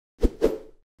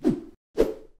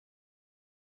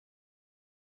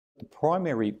The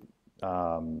primary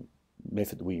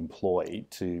method that we employ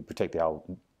to protect our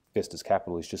investors'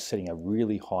 capital is just setting a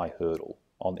really high hurdle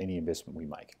on any investment we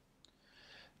make.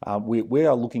 We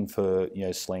are looking for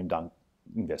slam dunk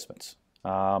investments.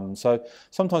 So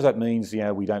sometimes that means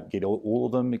we don't get all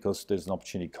of them because there's an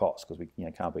opportunity cost because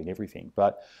we can't beat everything.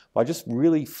 But by just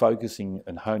really focusing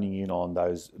and honing in on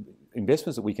those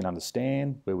investments that we can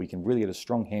understand, where we can really get a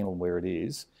strong handle on where it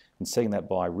is, and setting that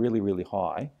by really, really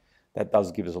high, that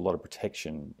does give us a lot of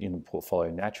protection in the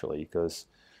portfolio naturally because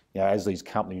as these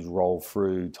companies roll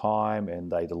through time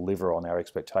and they deliver on our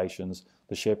expectations,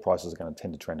 the share prices are going to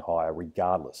tend to trend higher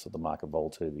regardless of the market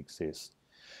volatility that exists.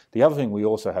 The other thing we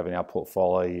also have in our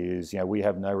portfolio is we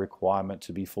have no requirement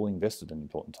to be fully invested at any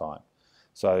point in time.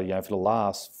 So for the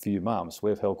last few months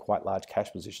we've held quite large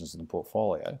cash positions in the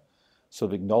portfolio,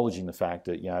 sort of acknowledging the fact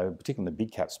that particularly in the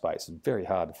big cap space, it's very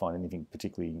hard to find anything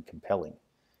particularly compelling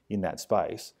in that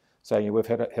space. So we've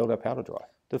held our powder dry.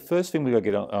 The first thing we've got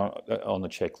to get on the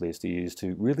checklist is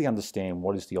to really understand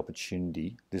what is the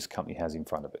opportunity this company has in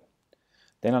front of it.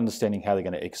 Then understanding how they're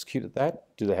going to execute at that.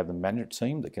 Do they have the management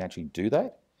team that can actually do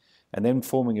that? And then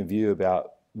forming a view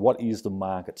about what is the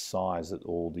market size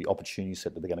or the opportunity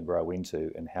set that they're going to grow into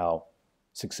and how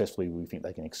successfully we think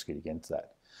they can execute against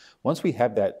that. Once we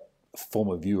have that form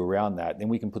of view around that, then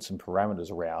we can put some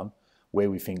parameters around where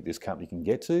we think this company can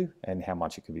get to and how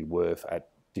much it could be worth at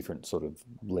different sort of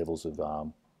levels of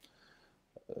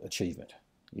achievement,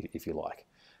 if you like.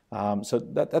 So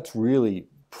that's really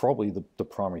probably the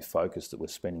primary focus that we're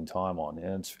spending time on,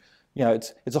 and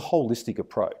it's a holistic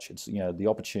approach. It's the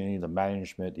opportunity, the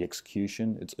management, the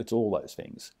execution. It's all those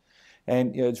things,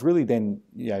 and it's really then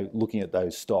looking at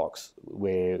those stocks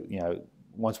where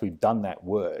once we've done that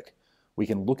work, we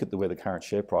can look at where the current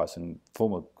share price and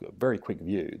form a very quick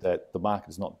view that the market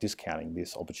is not discounting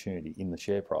this opportunity in the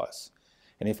share price.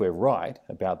 And if we're right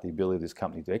about the ability of this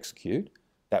company to execute,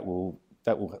 that will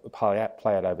play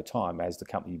out over time as the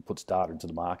company puts data into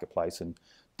the marketplace and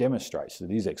demonstrates that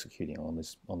it is executing on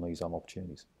these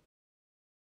opportunities.